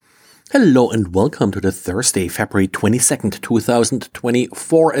Hello and welcome to the Thursday, February 22nd,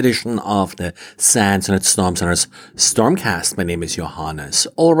 2024 edition of the SANS and Storm Center's StormCast. My name is Johannes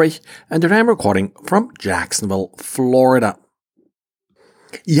Ulrich and today I'm recording from Jacksonville, Florida.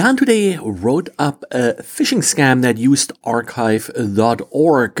 Jan today wrote up a phishing scam that used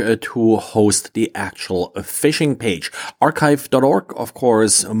archive.org to host the actual phishing page. Archive.org, of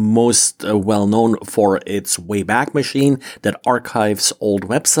course, most well known for its Wayback Machine that archives old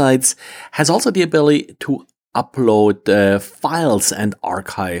websites, has also the ability to upload files and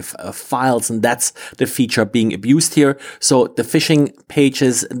archive files, and that's the feature being abused here. So the phishing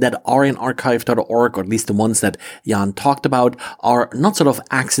pages that are in archive.org, or at least the ones that Jan talked about, are not sort of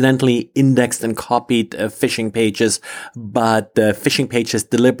accidentally indexed and copied phishing pages, but phishing pages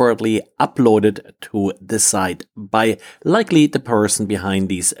deliberately uploaded to the site by likely the person behind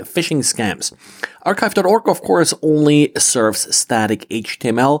these phishing scams. Archive.org, of course, only serves static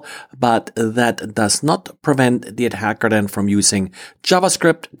HTML, but that does not prevent the attacker then from using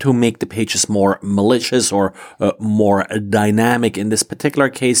JavaScript to make the pages more malicious or more dynamic. In this particular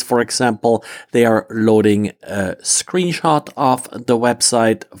case, for example, they are loading a screenshot of the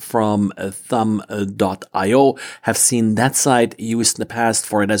website from thumb.io. Have seen that site used in the past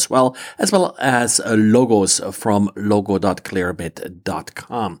for it as well as logos from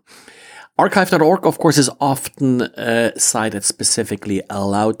logo.clearbit.com. Archive.org, of course, is often a site that's specifically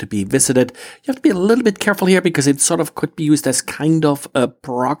allowed to be visited. You have to be a little bit careful here because it sort of could be used as kind of a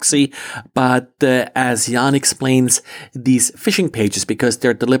proxy. But as Jan explains, these phishing pages, because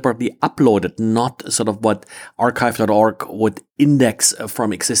they're deliberately uploaded, not sort of what archive.org would index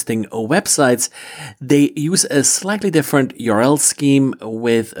from existing websites, they use a slightly different URL scheme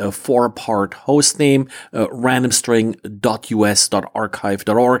with a 4-part hostname, random string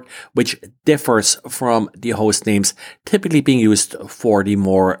 .us.archive.org, which differs from the host names typically being used for the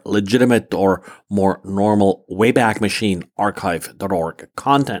more legitimate or more normal Wayback Machine archive.org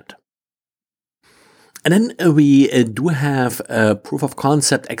content. And then we do have a proof of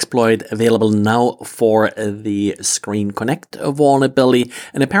concept exploit available now for the Screen Connect vulnerability.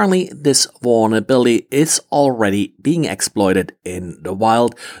 And apparently this vulnerability is already being exploited in the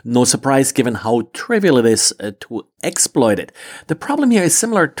wild. No surprise given how trivial it is to exploit it. The problem here is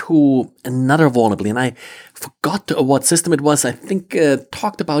similar to another vulnerability, and I forgot what system it was. I think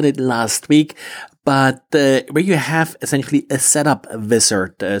talked about it last week. But where you have essentially a setup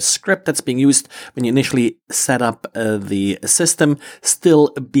wizard, a script that's being used when you initially set up the system,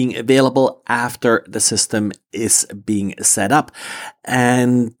 still being available after the system is being set up.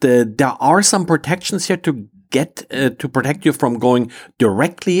 And there are some protections here to protect you from going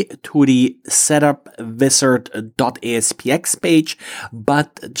directly to the setup wizard.aspx page,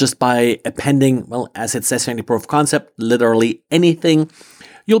 but just by appending, well, as it says in the proof of concept, literally anything,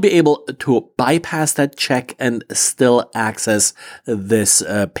 you'll be able to bypass that check and still access this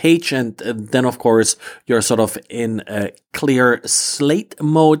page. And then, of course, you're sort of in a clear slate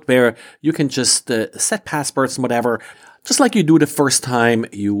mode where you can just set passwords and whatever, just like you do the first time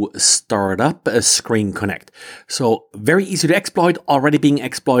you start up a Screen Connect. So very easy to exploit, already being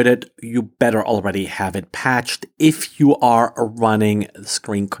exploited. You better already have it patched if you are running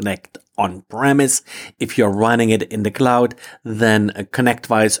Screen Connect on-premise. If you're running it in the cloud, then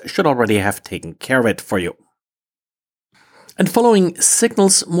ConnectWise should already have taken care of it for you. And following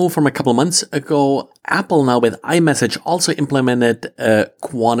Signal's move from a couple of months ago, Apple now with iMessage also implemented a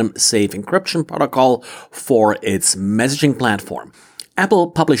quantum safe encryption protocol for its messaging platform.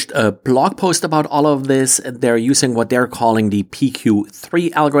 Apple published a blog post about all of this. They're using what they're calling the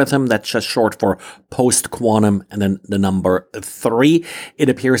PQ3 algorithm. That's just short for post-quantum and then the number 3. It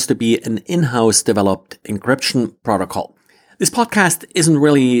appears to be an in-house developed encryption protocol. This podcast isn't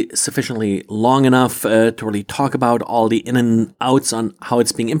really sufficiently long enough to really talk about all the in and outs on how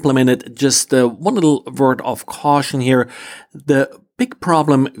it's being implemented. Just one little word of caution here. The big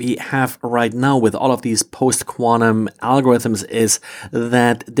problem we have right now with all of these post-quantum algorithms is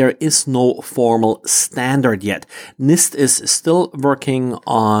that there is no formal standard yet. NIST is still working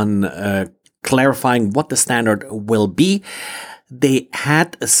on clarifying what the standard will be. They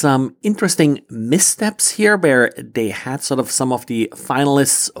had some interesting missteps here where they had sort of some of the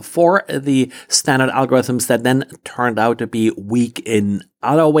finalists for the standard algorithms that then turned out to be weak in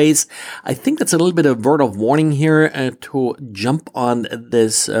other ways. I think that's a little bit of word of warning here to jump on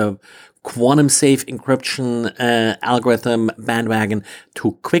this quantum safe encryption algorithm bandwagon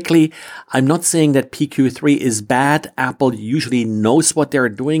too quickly. I'm not saying that PQ3 is bad. Apple usually knows what they're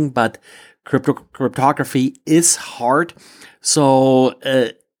doing, but cryptography is hard. So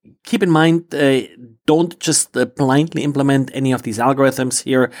keep in mind, don't just blindly implement any of these algorithms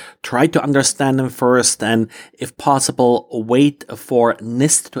here. Try to understand them first, and if possible, wait for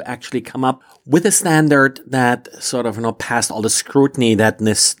NIST to actually come up with a standard that sort of, passed all the scrutiny that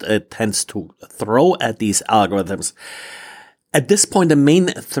NIST tends to throw at these algorithms. At this point, the main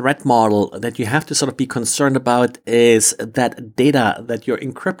threat model that you have to sort of be concerned about is that data that you're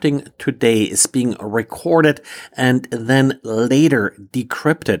encrypting today is being recorded and then later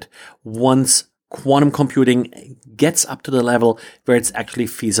decrypted once quantum computing gets up to the level where it's actually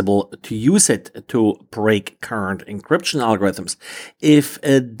feasible to use it to break current encryption algorithms. If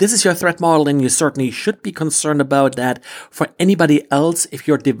this is your threat model, then you certainly should be concerned about that. For anybody else, if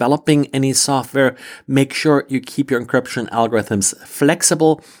you're developing any software, make sure you keep your encryption algorithms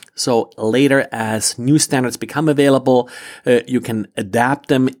flexible. So later, as new standards become available, you can adapt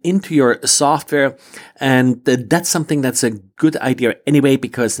them into your software. And that's something that's a good idea anyway,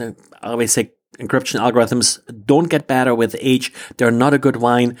 because I always say, encryption algorithms don't get better with age. They're not a good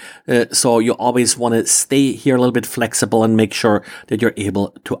wine. So you always want to stay here a little bit flexible and make sure that you're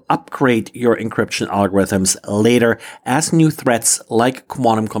able to upgrade your encryption algorithms later as new threats like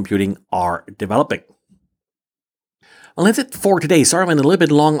quantum computing are developing. Well, that's it for today. Sorry I went a little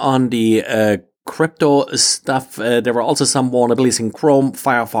bit long on the crypto stuff. There were also some vulnerabilities in Chrome,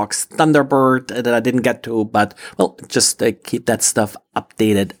 Firefox, Thunderbird that I didn't get to, but well, just keep that stuff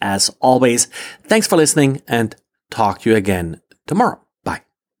updated as always. Thanks for listening and talk to you again tomorrow.